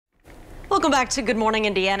Welcome back to Good Morning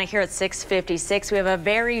Indiana here at 6:56. We have a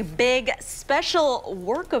very big special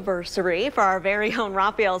work anniversary for our very own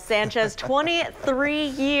Rafael Sanchez. 23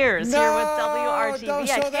 years here with WRTV.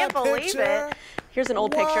 I can't believe it. Here's an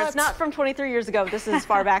old picture. It's not from 23 years ago. This is as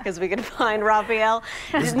far back as we can find Rafael.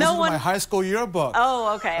 This is my high school yearbook.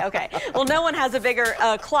 Oh, okay. Well, no one has a bigger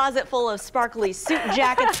closet full of sparkly suit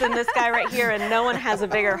jackets than this guy right here, and no one has a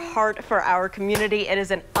bigger heart for our community. It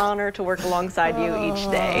is an honor to work alongside you each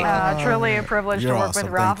day. Truly a privilege to work awesome.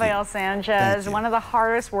 with Rafael Sanchez, one of the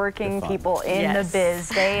hardest working people in the biz,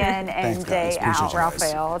 day in and day out.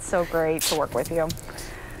 Rafael, it's so great to work with you.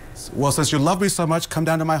 Well, since you love me so much, come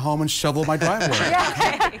down to my home and shovel my driveway.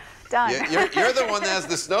 Okay. Done. You're the one that has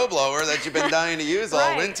the snowblower that you've been dying to use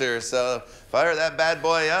all winter, so fire that bad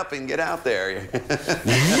boy up and get out there.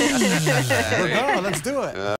 Let's do it.